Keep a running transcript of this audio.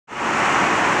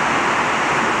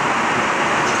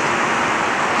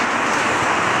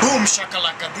Boom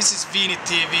shakalaka, this is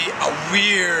ViiniTV, a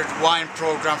weird wine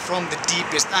program from the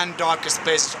deepest and darkest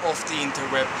places of the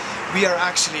interweb. We are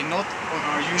actually not on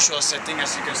our usual setting,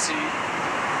 as you can see.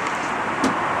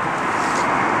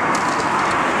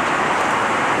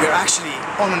 We're actually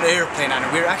on an airplane and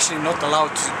we're actually not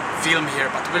allowed to film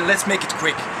here, but let's make it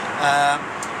quick.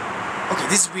 Okay,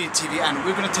 this is ViiniTV and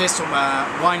we're gonna taste some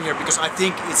wine here because I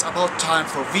think it's about time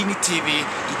for ViiniTV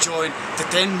to join the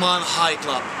 10 Mile High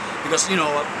Club. Because, you know,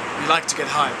 we like to get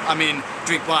high, I mean,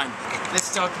 drink wine. Let's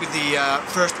start with the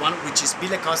first one, which is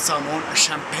Bilekat Salmon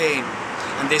Champagne.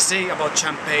 And they say about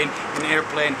champagne in an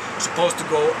airplane, supposed to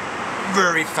go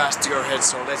very fast to your head,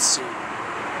 so let's see.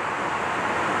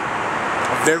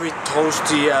 Very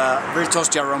toasty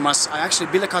aromas.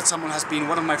 Bilekat Salmon has been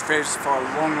one of my favorites for a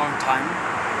long time.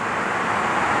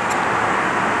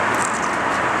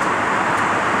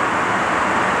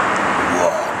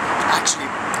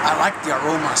 I like the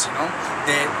aromas, you know.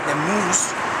 The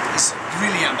mousse is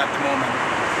brilliant at the moment,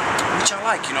 which I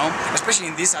like, you know. Especially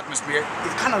in this atmosphere,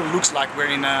 it kind of looks like we're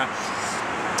in a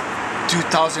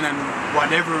 2000 and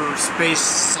whatever space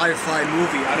sci-fi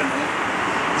movie. I don't know.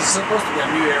 This is supposed to be a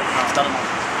new aircraft. I don't know.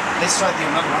 Let's try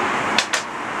another one,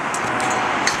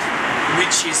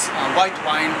 which is white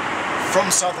wine from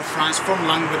south of France, from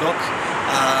Languedoc,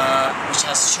 which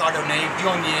has Chardonnay,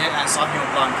 Viognier, and Sauvignon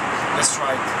Blanc. Let's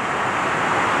try it.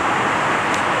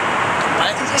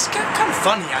 I think it's kind of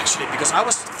funny actually, because I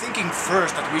was thinking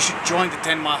first that we should join the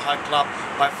 10 Mile High Club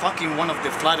by fucking one of the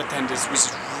flight attendants, which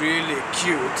is really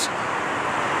cute.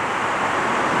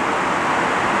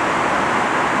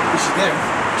 Is she there?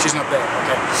 She's not there,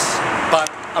 okay. But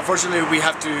unfortunately we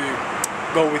have to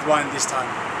go with wine this time.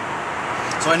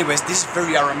 So anyways, this is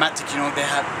very aromatic, you know, they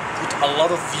have put a lot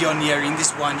of Viognier in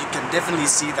this wine. You can definitely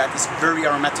see that it's very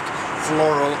aromatic,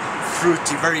 floral,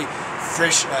 fruity, very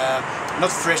fresh, not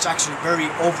fresh, actually very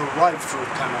overripe fruit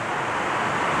kind of.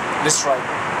 Let's try it.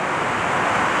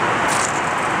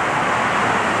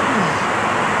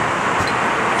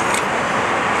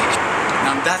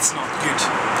 Now that's not good.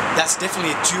 That's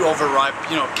definitely too overripe.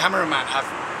 You know, cameraman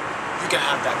you can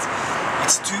have that.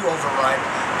 It's too overripe.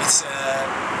 It's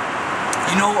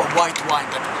you know, a white wine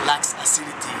that lacks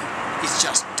acidity is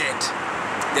just dead.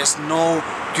 There's no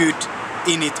good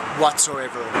in it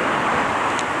whatsoever.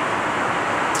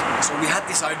 So we had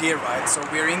this idea, right? So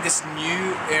we're in this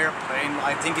new airplane,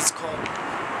 I think it's called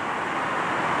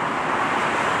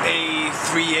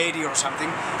A380 or something,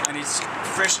 and it's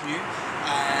fresh new,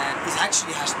 and it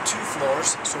actually has 2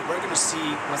 floors, so we're gonna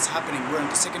see what's happening. We're on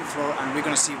the 2nd floor and we're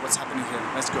gonna see what's happening here.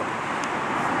 Let's go.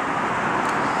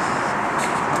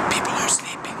 People are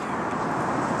sleeping.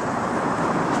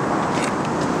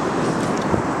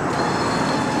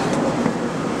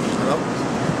 Hello?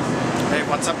 Hey,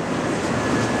 what's up?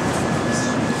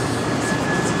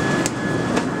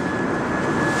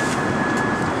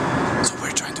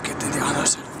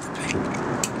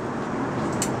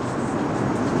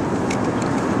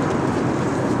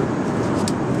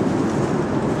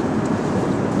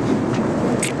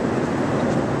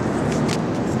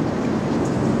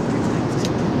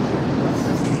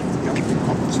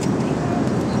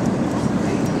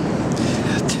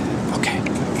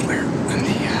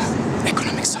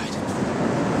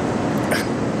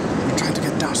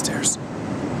 Downstairs,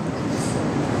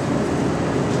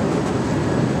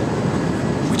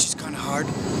 which is kind of hard.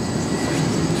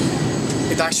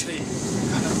 It actually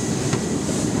kind of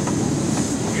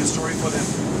feel sorry for them,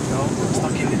 you know,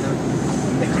 stuck in the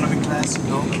economic class, you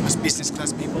know, as business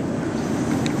class people.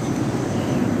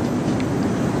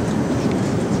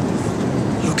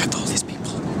 Look at all these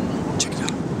people. Check it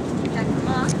out.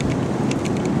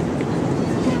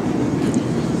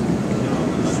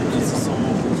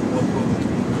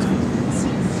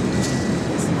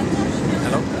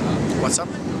 What's up?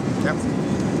 Yeah.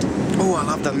 Oh, I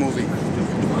love that movie.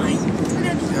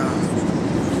 Yeah.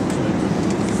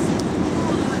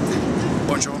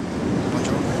 Bonjour.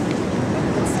 Bonjour.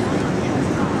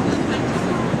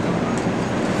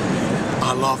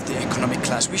 I love the economic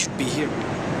class. We should be here.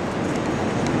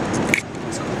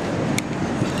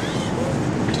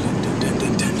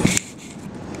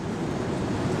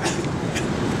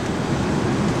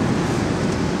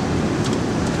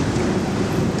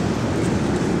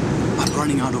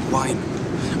 Running out of wine.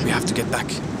 We have to get back.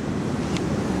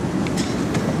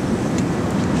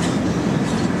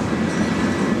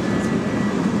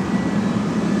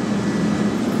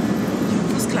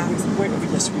 First class. Wait,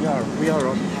 yes, we are. We are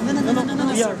on.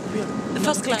 No. We are. The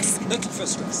first class. Not the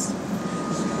first class.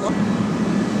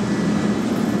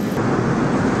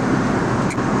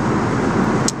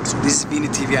 This is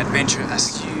ViiniTV adventure.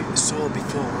 As you saw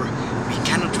before, we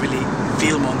cannot really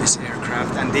film on this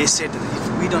aircraft, and they said that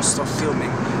if we don't stop filming,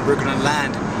 we're gonna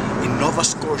land in Nova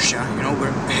Scotia. You know,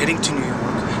 we're heading to New York.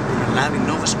 We're gonna land in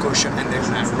Nova Scotia, and they're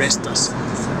gonna arrest us.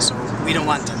 So we don't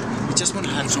want that. We just want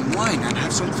to have some wine and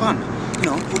have some fun. You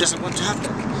know, who doesn't want to have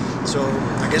that? So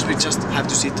I guess we just have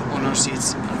to sit on our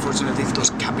seats. Unfortunately, if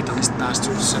those capitalist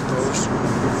bastards set those.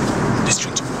 This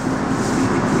drinks.